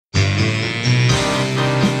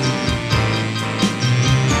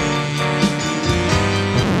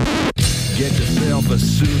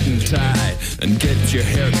suit and tie and get your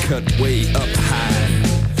hair cut way up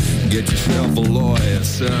high. Get yourself a lawyer,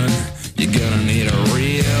 son. You're gonna need a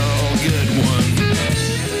real good one.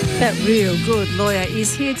 That real good lawyer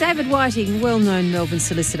is here. David Whiting, well-known Melbourne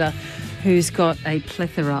solicitor, who's got a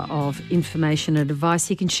plethora of information and advice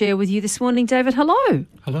he can share with you this morning. David, hello.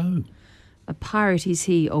 Hello. A pirate is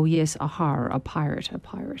he. Oh, yes, a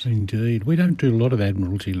pirate. Indeed. We don't do a lot of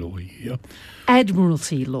Admiralty law here.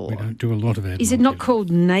 Admiralty law. We don't do a lot of Admiralty Is it not law.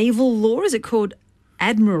 called naval law? Is it called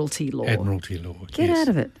Admiralty law? Admiralty law, Get yes. out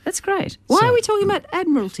of it. That's great. Why are we talking about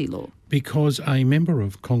Admiralty law? Because a member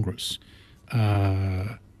of Congress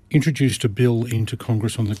introduced a bill into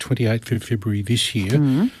Congress on the 28th of February this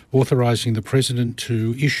year, authorising the President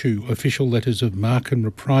to issue official letters of marque and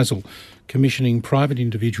reprisal, commissioning private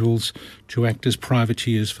individuals to act as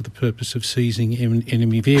privateers for the purpose of seizing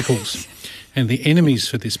enemy vehicles. And the enemies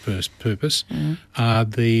for this purpose are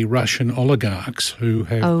the Russian oligarchs who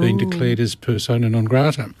have been declared as persona non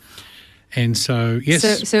grata. And so,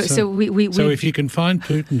 yes. So if you can find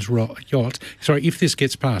Putin's yacht, if this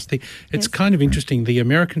gets passed, it's kind of interesting. The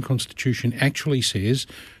American Constitution actually says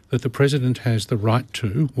that the President has the right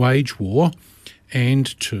to wage war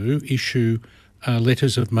and to issue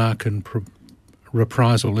letters of marque and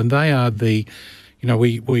reprisal. And they are the,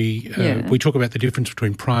 we talk about the difference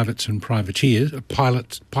between privates and privateers,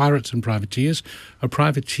 pirates and privateers. A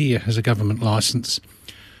privateer has a government licence.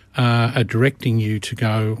 Directing you to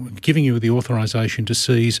go, giving you the authorisation to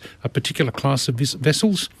seize a particular class of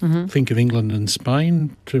vessels. Think of England and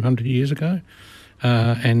Spain 200 years ago.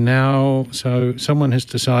 And now, so someone has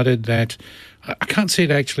decided that, I can't see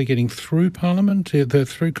it actually getting through Parliament,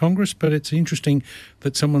 through Congress, but it's interesting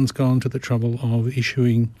that someone's gone to the trouble of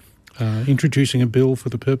introducing a bill for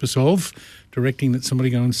the purpose of directing that somebody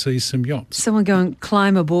go and seize some yachts. Someone go and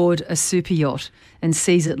climb aboard a super yacht and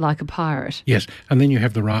seize it like a pirate. Yes, and then you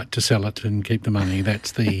have the right to sell it and keep the money.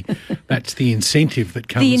 That's the incentive that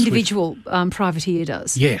comes. The individual privateer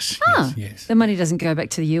does. Yes, yes. The money doesn't go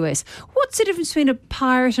back to the US. What's the difference between a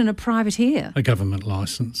pirate and a privateer? A government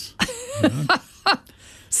licence.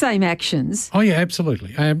 Same actions. Oh yeah,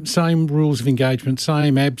 absolutely. Same rules of engagement.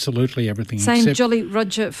 Same absolutely everything. Same Jolly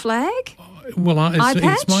Roger flag. Well,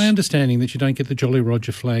 it's my understanding that you don't get the Jolly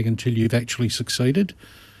Roger flag until you've actually succeeded.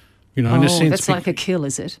 In a sense, that's like a kill,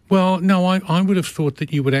 is it? Well, no, I would have thought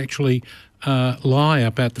that you would actually lie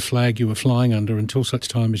about the flag you were flying under until such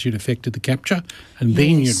time as you'd effected the capture, and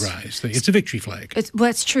then you'd raise it's a victory flag. Well,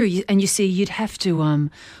 that's true. And you see, you'd have to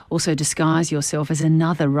also disguise yourself as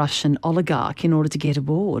another Russian oligarch in order to get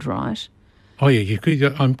aboard, right? Oh, yeah, you could.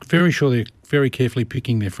 I'm very sure they're very carefully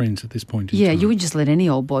picking their friends at this point in time. Yeah, you wouldn't just let any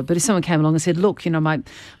old boy. But if someone came along and said, look, my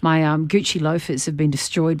Gucci loafers have been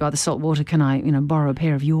destroyed by the salt water, can I, borrow a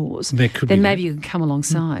pair of yours? Then maybe you can come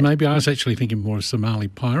alongside. Maybe I was actually thinking more of Somali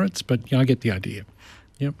pirates, but I get the idea.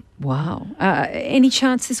 Yep. Wow. Any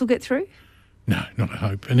chance this will get through? No, not a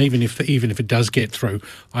hope. And even if it does get through,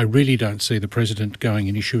 I really don't see the President going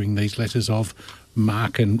and issuing these letters of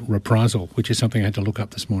marque and reprisal, which is something I had to look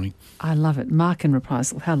up this morning. I love it. Marque and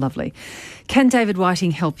reprisal. How lovely. Can David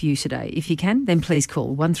Whiting help you today? If you can, then please call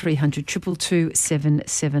 1300 222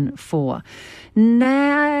 774.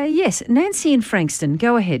 Yes, Nancy in Frankston.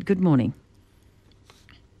 Go ahead. Good morning.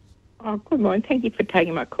 Oh, good morning. Thank you for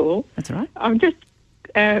taking my call. That's all right. I'm just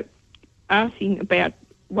asking about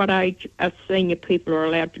what age us senior people are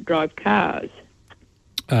allowed to drive cars.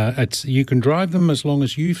 You can drive them as long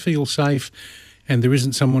as you feel safe and there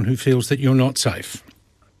isn't someone who feels that you're not safe.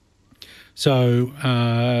 So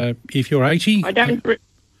if you're 80... I don't...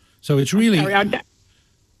 So it's really...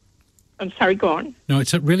 I'm sorry, go on. No,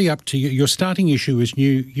 it's really up to you. Your starting issue is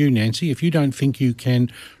you, Nancy. If you don't think you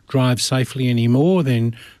can drive safely anymore,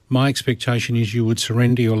 then my expectation is you would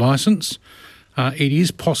surrender your licence. It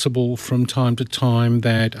is possible from time to time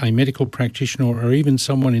that a medical practitioner or even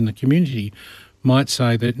someone in the community might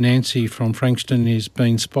say that Nancy from Frankston is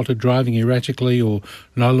being spotted driving erratically or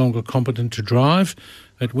no longer competent to drive,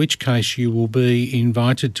 at which case you will be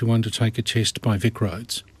invited to undertake a test by Vic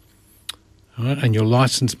Roads. All right? And your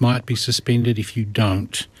licence might be suspended if you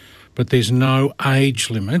don't. But there's no age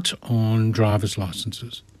limit on driver's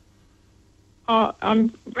licences. Oh,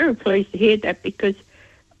 I'm very pleased to hear that because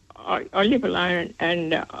I live alone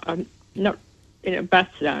and I'm not in a bus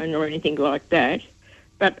zone or anything like that.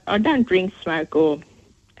 But I don't drink, smoke, or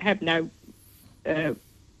have no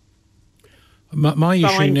my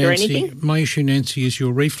issue, Nancy, is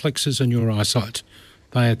your reflexes and your eyesight.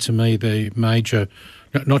 They are, to me, the major,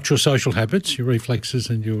 not your social habits, your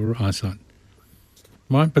reflexes and your eyesight.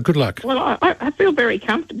 Right, but good luck. Well, I feel very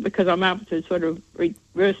comfortable because I'm able to sort of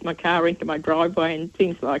reverse my car into my driveway and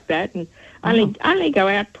things like that, and only go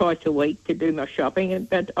out twice a week to do my shopping.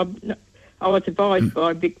 But I was advised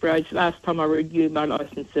by Vic Rose last time I renewed my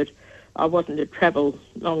licence that I wasn't to travel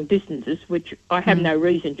long distances, which I have no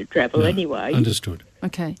reason to travel anyway. Understood.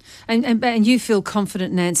 Okay. And you feel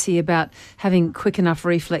confident, Nancy, about having quick enough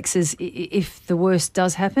reflexes if the worst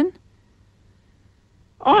does happen?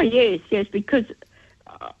 Oh, yes, because,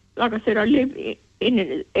 like I said, I live in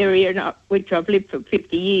an area which I've lived for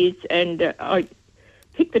 50 years, and I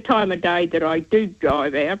pick the time of day that I do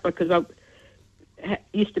drive out because I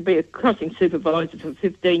used to be a crossing supervisor for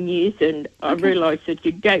 15 years, and I realised that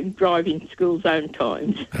you don't drive in school zone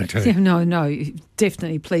times. Okay. No,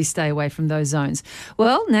 definitely please stay away from those zones.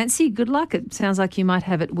 Well, Nancy, good luck. It sounds like you might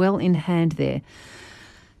have it well in hand there.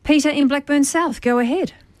 Peter in Blackburn South, go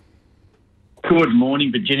ahead. Good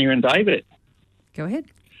morning, Virginia and David. Go ahead.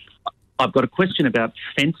 I've got a question about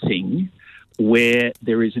fencing where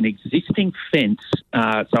there is an existing fence.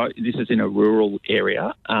 So this is in a rural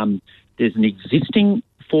area. There's an existing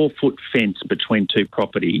 4-foot fence between two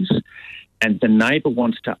properties, and the neighbour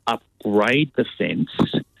wants to upgrade the fence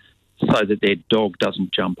so that their dog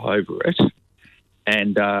doesn't jump over it.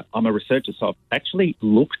 And I'm a researcher, so I've actually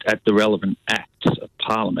looked at the relevant acts of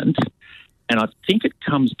Parliament, and I think it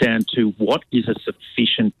comes down to what is a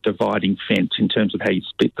sufficient dividing fence in terms of how you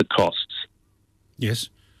split the costs. Yes,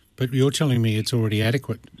 but you're telling me it's already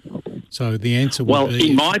adequate. So the answer would be...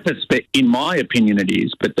 in my opinion it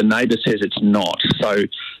is, but the neighbour says it's not. So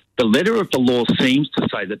the letter of the law seems to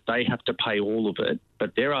say that they have to pay all of it,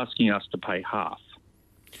 but they're asking us to pay half.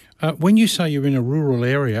 When you say you're in a rural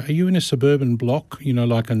area, are you in a suburban block,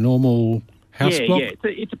 like a normal house block? Yeah,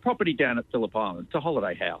 it's a property down at Phillip Island. It's a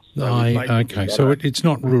holiday house. So okay, so it's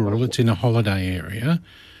not rural, it's in a holiday area.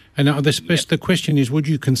 And the question is, would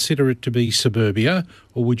you consider it to be suburbia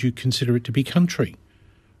or would you consider it to be country?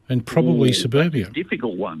 And probably suburbia. That's a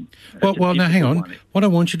difficult one. Well, now hang on. What I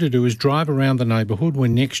want you to do is drive around the neighbourhood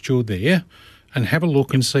when next you're there and have a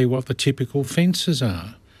look and see what the typical fences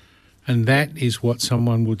are. And that is what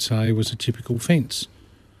someone would say was a typical fence.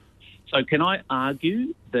 So can I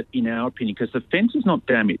argue that in our opinion, because the fence is not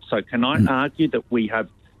damaged, so can I argue that we have,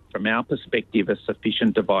 from our perspective, a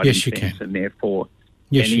sufficient dividing fence and therefore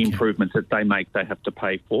any improvements that they make they have to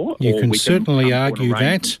pay for? You can certainly argue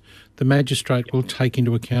that. The magistrate will take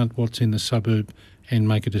into account what's in the suburb and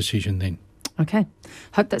make a decision then. Okay.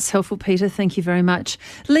 Hope that's helpful, Peter. Thank you very much.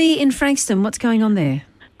 Lee in Frankston, what's going on there?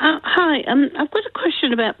 Hi. I've got a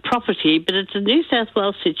question about property, but it's a New South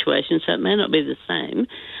Wales situation, so it may not be the same.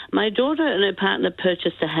 My daughter and her partner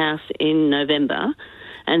purchased a house in November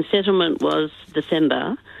and settlement was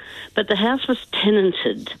December, but the house was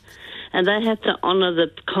tenanted. And they had to honour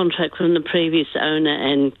the contract from the previous owner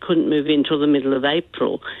and couldn't move in until the middle of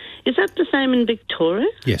April. Is that the same in Victoria?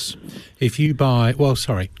 Yes. If you buy...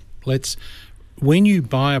 When you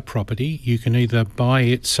buy a property, you can either buy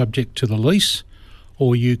it subject to the lease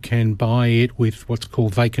or you can buy it with what's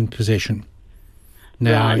called vacant possession.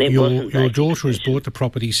 Now, your daughter has bought the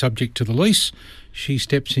property subject to the lease. She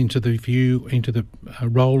steps into the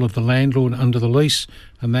role of the landlord under the lease,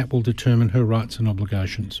 and that will determine her rights and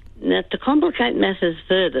obligations. Now, to complicate matters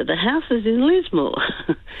further, the house is in Lismore,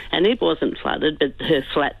 and it wasn't flooded, but her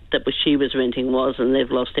flat that she was renting was, and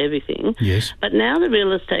they've lost everything. Yes. But now the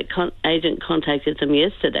real estate agent contacted them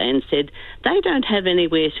yesterday and said they don't have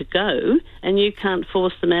anywhere to go, and you can't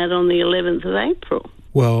force them out on the 11th of April.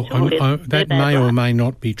 Well, that may or may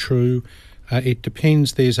not be true. It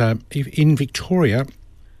depends. In Victoria,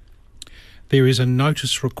 there is a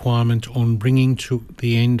notice requirement on bringing to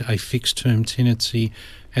the end a fixed-term tenancy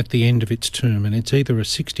at the end of its term, and it's either a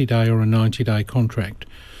 60-day or a 90-day contract.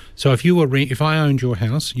 So if I owned your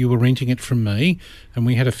house, you were renting it from me, and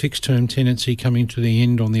we had a fixed-term tenancy coming to the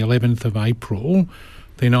end on the 11th of April,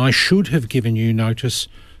 then I should have given you notice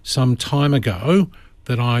some time ago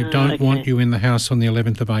that I don't want you in the house on the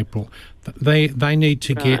 11th of April. They need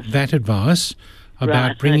to get that advice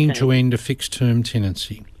about bringing to end a fixed-term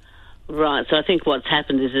tenancy. Right, so I think what's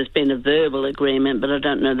happened is there's been a verbal agreement, but I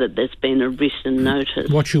don't know that there's been a written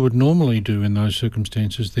notice. What you would normally do in those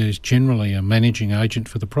circumstances, there's generally a managing agent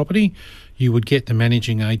for the property. You would get the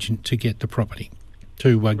managing agent to get the property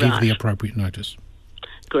to give the appropriate notice.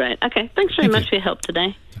 Great. Okay, thanks very much for your help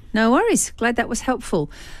today. No worries. Glad that was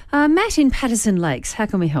helpful. Matt in Patterson Lakes, how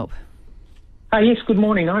can we help? Yes, good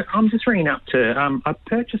morning. I'm just ringing up to... I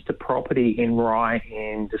purchased a property in Rye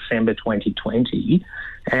in December 2020,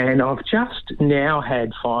 and I've just now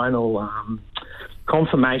had final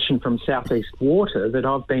confirmation from South East Water that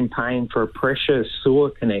I've been paying for a pressure sewer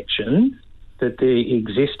connection that the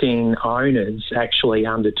existing owners actually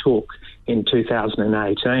undertook in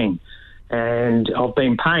 2018. And I've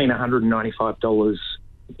been paying $195,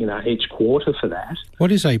 each quarter for that.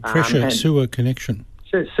 What is a pressure sewer connection?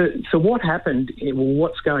 So what happened,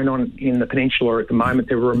 what's going on in the peninsula at the moment,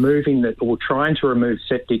 they're trying to remove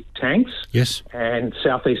septic tanks. Yes. And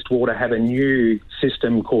South East Water have a new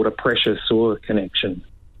system called a pressure sewer connection.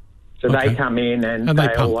 So they come in and they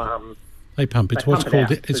they'll... pump. They pump. It's they what's pump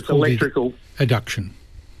called... it It's called electrical... adduction.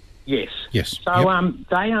 Yes. Yes. So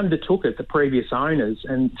they undertook it, the previous owners,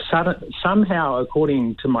 and somehow,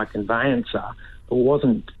 according to my conveyancer, it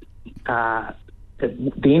wasn't...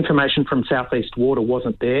 the information from South East Water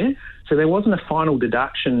wasn't there, so there wasn't a final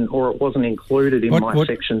deduction, or it wasn't included in my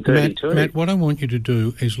Section 32. Matt, what I want you to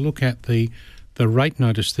do is look at the rate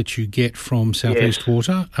notice that you get from South East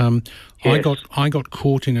Water. I got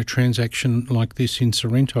caught in a transaction like this in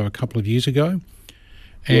Sorrento a couple of years ago,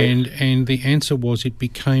 and the answer was it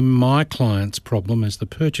became my client's problem as the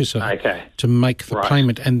purchaser to make the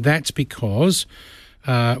payment, and that's because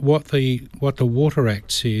what the Water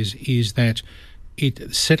Act says is that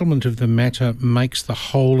settlement of the matter makes the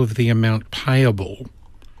whole of the amount payable.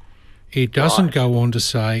 It doesn't go on to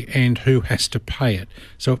say, and who has to pay it.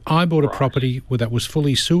 So if I bought a property that was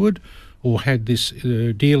fully sewered or had this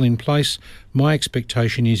deal in place, my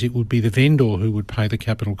expectation is it would be the vendor who would pay the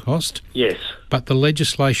capital cost. Yes. But the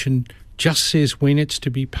legislation just says when it's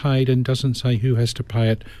to be paid and doesn't say who has to pay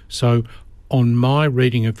it. So on my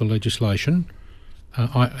reading of the legislation,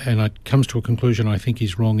 it comes to a conclusion I think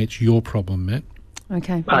is wrong, it's your problem, Matt.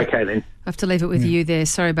 Okay. Okay, then. I have to leave it with you there.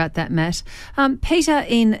 Sorry about that, Matt. Peter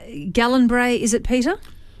in Gallenbrae, is it Peter?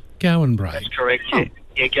 Gallenbrae. That's correct,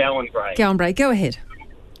 yeah, Gallenbrae. Gallenbrae, go ahead.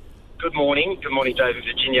 Good morning, David,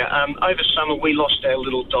 Virginia. Over summer, we lost our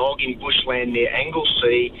little dog in bushland near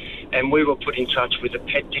Anglesea, and we were put in touch with a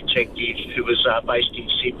pet detective who was based in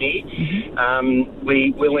Sydney. Mm-hmm.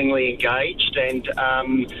 We willingly engaged, and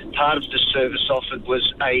part of the service offered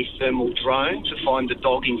was a thermal drone to find the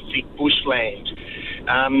dog in thick bushland.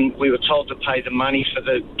 We were told to pay the money for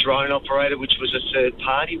the drone operator, which was a third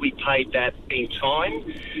party. We paid that in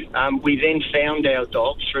time. We then found our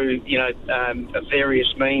dog through,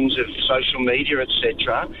 various means of social media,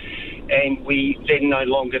 etc. And we then no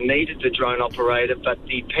longer needed the drone operator, but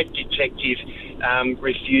the pet detective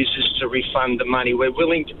refuses to refund the money. We're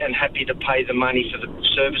willing and happy to pay the money for the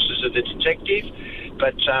services of the detective,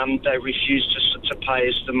 but they refuse to pay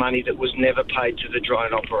us the money that was never paid to the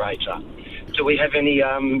drone operator. Do we have any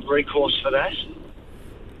recourse for that?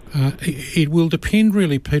 It will depend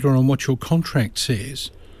really, Peter, on what your contract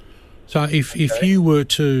says. So if you were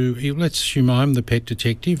to, let's assume I'm the pet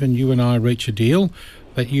detective and you and I reach a deal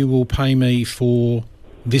that you will pay me for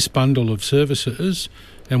this bundle of services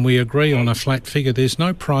and we agree on a flat figure, there's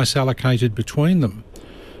no price allocated between them.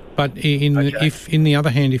 But if, in the other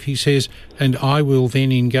hand, if he says, and I will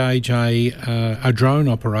then engage a drone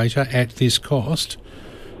operator at this cost,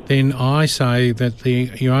 then I say that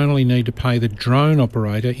you only need to pay the drone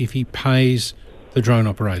operator if he pays the drone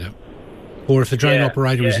operator, or if the drone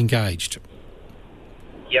operator is engaged.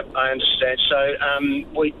 Yep, I understand. So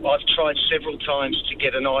I've tried several times to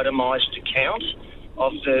get an itemised account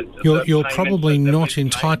of the You're probably not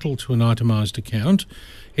entitled to an itemised account.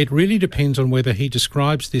 It really depends on whether he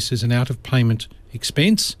describes this as an out-of-payment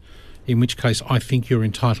expense, in which case I think you're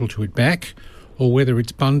entitled to it back, or whether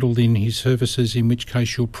it's bundled in his services, in which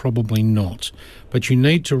case you're probably not. But you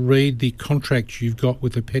need to read the contract you've got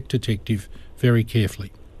with the pet detective very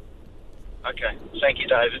carefully. Okay. Thank you,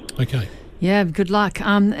 David. Okay. Yeah, good luck.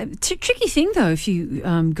 Tricky thing, though, if you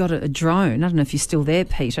got a drone. I don't know if you're still there,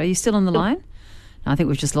 Peter. Are you still on the line? No, I think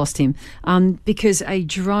we've just lost him. Because a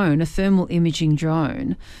drone, a thermal imaging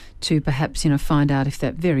drone, to perhaps, find out if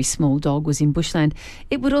that very small dog was in bushland,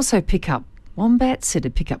 it would also pick up wombats,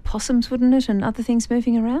 it'd pick up possums, wouldn't it, and other things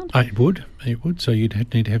moving around? It would. So you'd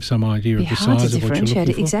need to have some idea of the size of what you're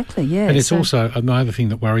looking for. Exactly, yeah. And it's also another thing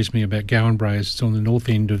that worries me about Gallenbrae is it's on the north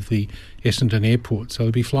end of the Essendon airport, so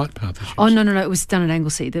there'll be flight path issues. Oh, no, it was done at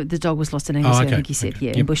Anglesea. The dog was lost at Anglesea, I think he said,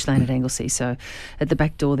 in bushland at Anglesea, so at the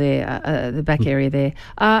back door there, the back area there.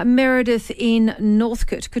 Meredith in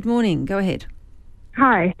Northcote, good morning, go ahead.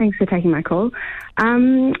 Hi, thanks for taking my call.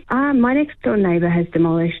 My next door neighbour has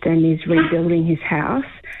demolished and is rebuilding his house,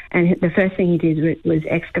 and the first thing he did was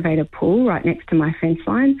excavate a pool right next to my fence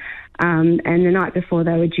line. And the night before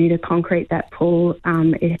they were due to concrete that pool,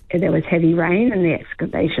 there was heavy rain and the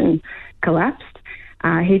excavation collapsed.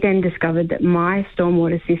 He then discovered that my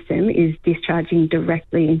stormwater system is discharging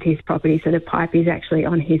directly into his property, so the pipe is actually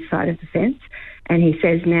on his side of the fence. And he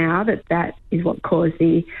says now that that is what caused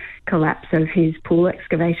the collapse of his pool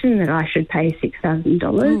excavation, that I should pay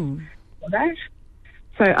 $6,000 for that.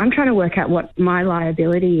 So I'm trying to work out what my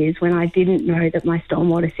liability is when I didn't know that my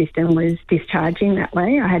stormwater system was discharging that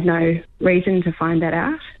way. I had no reason to find that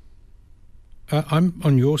out. I'm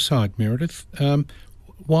on your side, Meredith.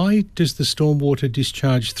 Why does the stormwater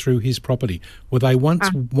discharge through his property? Were they once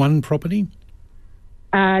one property?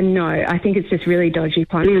 No, I think it's just really dodgy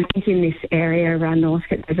plumbing. I think in this area around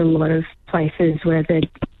Northcote, there's a lot of places where the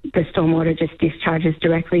stormwater just discharges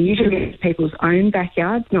directly. Usually it's people's own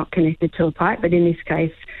backyards, not connected to a pipe. But in this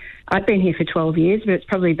case, I've been here for 12 years, but it's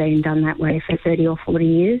probably been done that way for 30 or 40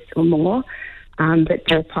 years or more. But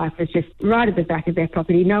the pipe was just right at the back of their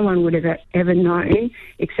property. No one would have ever known,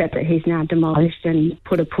 except that he's now demolished and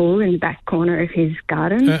put a pool in the back corner of his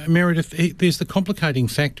garden. Meredith, there's the complicating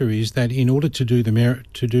factor is that in order to do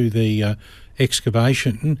the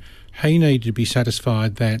excavation, he needed to be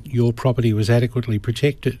satisfied that your property was adequately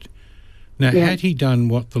protected. Now, had he done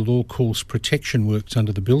what the law calls protection works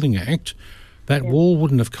under the Building Act, that wall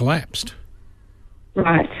wouldn't have collapsed.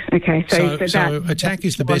 Right, okay. So attack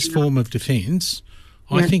is the best form of defence.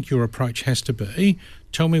 I think your approach has to be,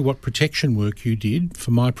 tell me what protection work you did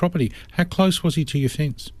for my property. How close was he to your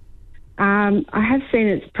fence? I have seen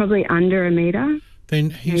it's probably under a metre.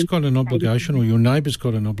 Then he's got an obligation, or your neighbour's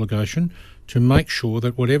got an obligation, to make sure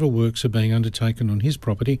that whatever works are being undertaken on his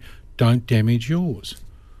property don't damage yours.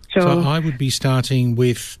 Sure. So I would be starting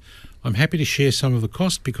with, I'm happy to share some of the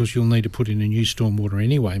cost because you'll need to put in a new stormwater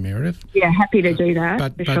anyway, Meredith. Yeah, happy to do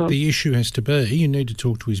that. But sure. the issue has to be, you need to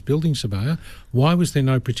talk to his building surveyor. Why was there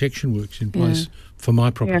no protection works in place for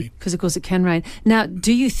my property? Because, of course, it can rain. Now,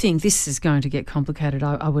 do you think this is going to get complicated,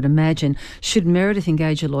 I would imagine. Should Meredith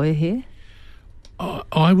engage a lawyer here?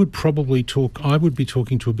 I would be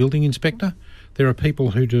talking to a building inspector. There are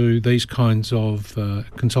people who do these kinds of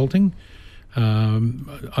consulting.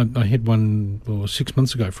 I had one 6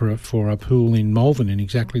 months ago for a pool in Malvern in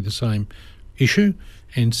exactly the same issue,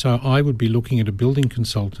 and so I would be looking at a building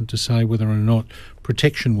consultant to say whether or not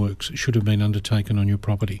protection works should have been undertaken on your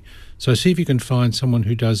property. So see if you can find someone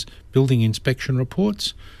who does building inspection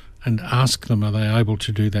reports and ask them, are they able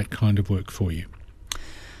to do that kind of work for you?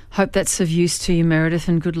 Hope that's of use to you, Meredith,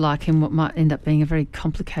 and good luck in what might end up being a very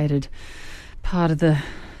complicated part of the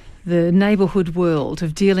neighbourhood world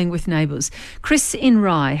of dealing with neighbours. Chris in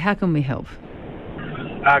Rye, how can we help?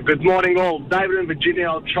 Good morning all. David and Virginia,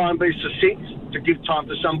 I'll try and be succinct to give time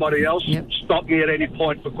to somebody else. Yep. Stop me at any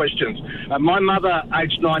point for questions. My mother,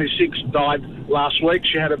 aged 96, died last week.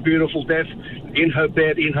 She had a beautiful death in her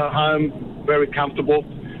bed, in her home, very comfortable.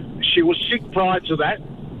 She was sick prior to that,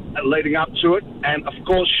 leading up to it, and of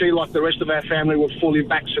course she, like the rest of our family, were fully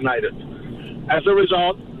vaccinated. As a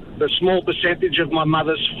result, the small percentage of my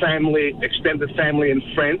mother's family, extended family and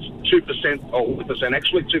friends, 2% or 1%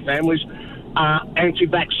 actually, two families, are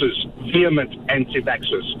anti-vaxxers, vehement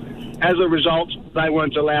anti-vaxxers. As a result, they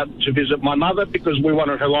weren't allowed to visit my mother because we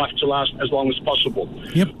wanted her life to last as long as possible.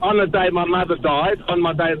 Yep. On the day my mother died,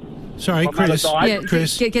 Sorry, Chris.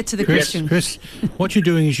 Chris, get to the question. Chris, what you're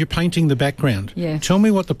doing is you're painting the background. Yeah. Tell me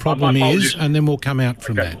what the problem is, and then we'll come out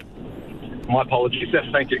from that. My apologies. Yes,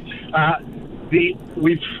 thank you.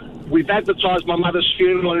 We've advertised my mother's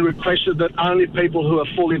funeral and requested that only people who are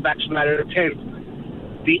fully vaccinated attend.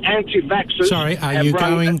 The anti-vaxxers... Sorry, are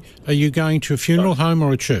you going to a funeral home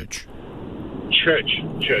or a church? Church.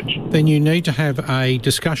 Then you need to have a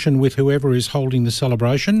discussion with whoever is holding the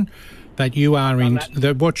celebration that you are in,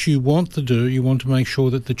 that what you want to do, you want to make sure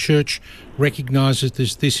that the church recognises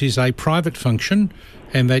this is a private function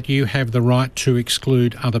and that you have the right to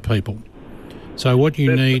exclude other people. So what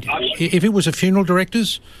you need, if it was a funeral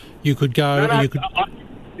directors, you could go...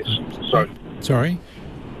 Sorry.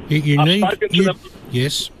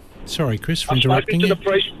 Yes. Sorry, Chris, for interrupting you.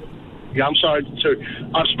 Yeah, I'm sorry too.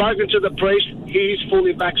 I've spoken to the priest. He's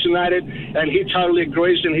fully vaccinated, and he totally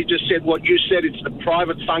agrees. And he just said what you said. It's a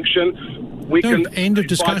private function. End of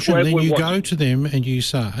discussion. Then you go to them and you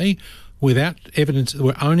say, without evidence,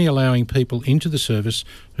 we're only allowing people into the service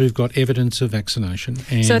who've got evidence of vaccination.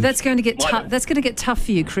 And so that's going to get tough. That's going to get tough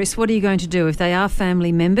for you, Chris. What are you going to do if they are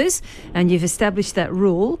family members and you've established that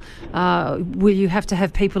rule? Will you have to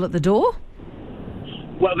have people at the door?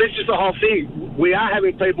 Well, this is the whole thing. We are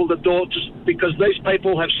having people at the door just because these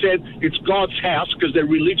people have said it's God's house because they're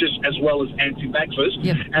religious as well as anti-vaxxers.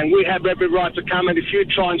 Yep. And we have every right to come, and if you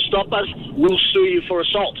try and stop us, we'll sue you for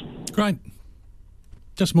assault. Great.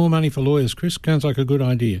 Just more money for lawyers, Chris. Sounds like a good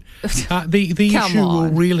idea. The issue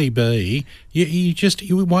will really be,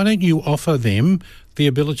 why don't you offer them the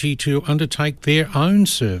ability to undertake their own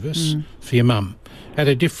service for your mum? at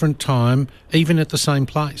a different time, even at the same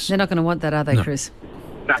place. They're not going to want that, are they, Chris?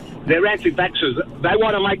 No, they're anti-vaxxers. They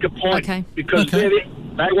want to make a point because they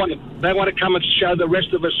want to come and show the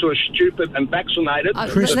rest of us who are stupid and vaccinated.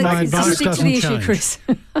 Chris, my advice doesn't change. Chris.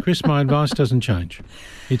 Chris, my advice doesn't change.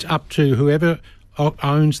 It's up to whoever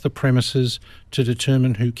owns the premises to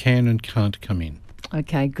determine who can and can't come in.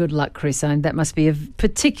 Okay, good luck, Chris. And that must be a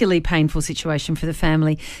particularly painful situation for the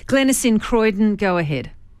family. Glenys in Croydon, go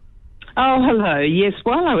ahead. Oh, hello. Yes,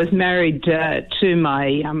 while I was married to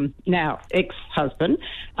my now ex-husband,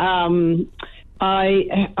 I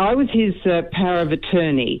was his power of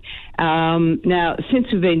attorney. Now,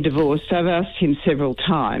 since we've been divorced, I've asked him several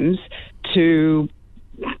times to,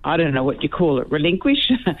 I don't know what you call it,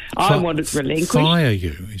 relinquish. I want it relinquished. Fire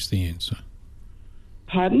you is the answer.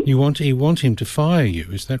 Pardon? You want him to fire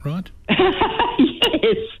you, is that right?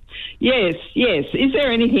 Yes. Is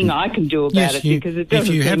there anything I can do about it? Because it doesn't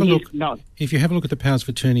If you have a look at the Powers of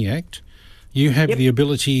Attorney Act, you have the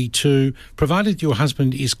ability to, provided your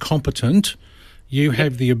husband is competent, you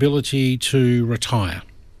have the ability to retire.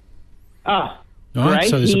 Oh, right? great.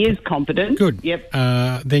 So he is competent. Good. Yep.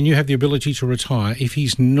 Then you have the ability to retire. If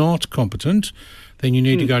he's not competent, then you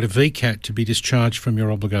need to go to VCAT to be discharged from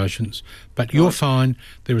your obligations. But you're fine.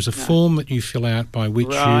 There is a form that you fill out by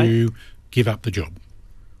which you give up the job.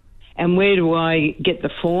 And where do I get the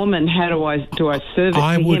form, and how do I serve it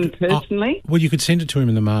to him personally? Well, you could send it to him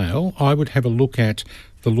in the mail. I would have a look at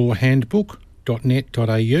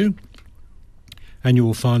thelawhandbook.net.au and you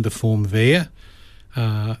will find the form there.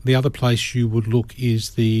 The other place you would look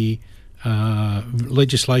is the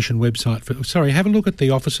legislation website. Have a look at the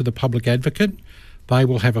Office of the Public Advocate. They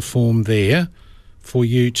will have a form there for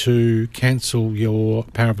you to cancel your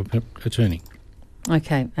power of attorney.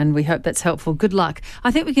 Okay, and we hope that's helpful. Good luck.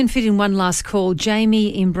 I think we can fit in one last call. Jamie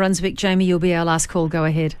in Brunswick. Jamie, you'll be our last call. Go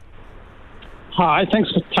ahead. Hi,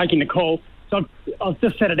 thanks for taking the call. So I've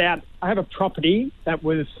just set it out. I have a property that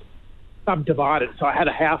was subdivided. So I had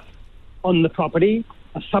a house on the property.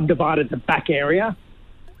 I subdivided the back area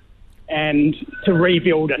and to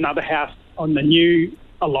rebuild another house on the new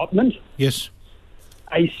allotment. Yes.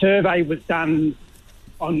 A survey was done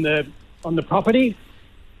on the property,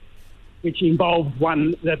 which involved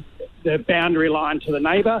the boundary line to the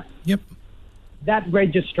neighbour. Yep. That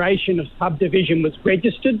registration of subdivision was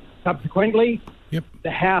registered subsequently. Yep.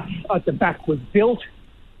 The house at the back was built,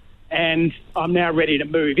 and I'm now ready to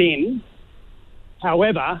move in.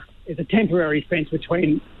 However, there's a temporary fence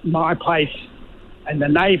between my place and the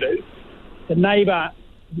neighbours. The neighbour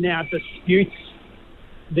now disputes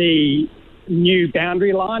the new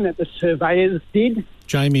boundary line that the surveyors did.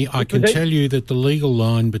 Jamie, I can tell you that the legal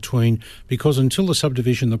line because until the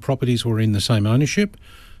subdivision, the properties were in the same ownership,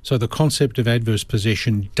 so the concept of adverse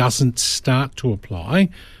possession doesn't start to apply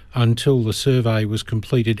until the survey was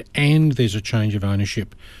completed and there's a change of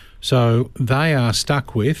ownership. So they are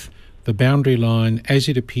stuck with the boundary line as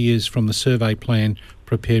it appears from the survey plan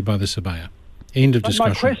prepared by the surveyor. End of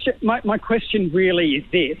discussion. My question really is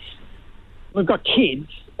this. We've got kids,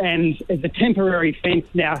 and there's a temporary fence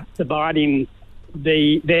now dividing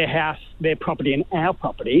their house, their property and our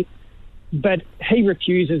property, but he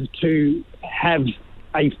refuses to have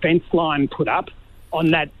a fence line put up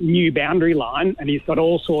on that new boundary line, and he's got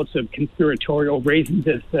all sorts of conspiratorial reasons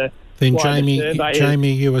as to then why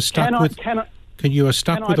Jamie, you are stuck with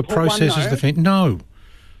the processes of the fence. No.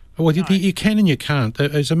 Well, no. You can and you can't.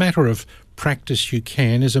 As a matter of practice, you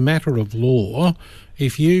can. As a matter of law,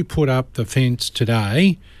 if you put up the fence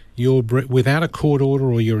today, you're without a court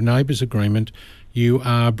order or your neighbour's agreement, you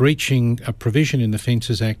are breaching a provision in the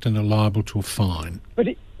Fences Act and are liable to a fine. But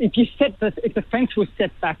if the fence was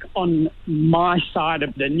set back on my side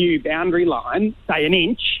of the new boundary line, say an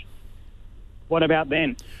inch, what about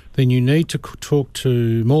then? Then you need to talk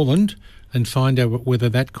to Moreland and find out whether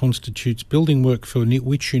that constitutes building work for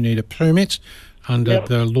which you need a permit under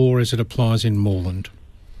the law as it applies in Moreland.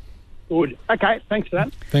 Good. Okay, thanks for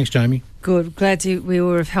that. Thanks, Jamie. Good. Glad we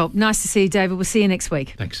were of help. Nice to see you, David. We'll see you next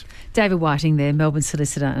week. Thanks. David Whiting there, Melbourne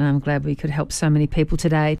solicitor, and I'm glad we could help so many people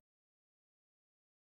today.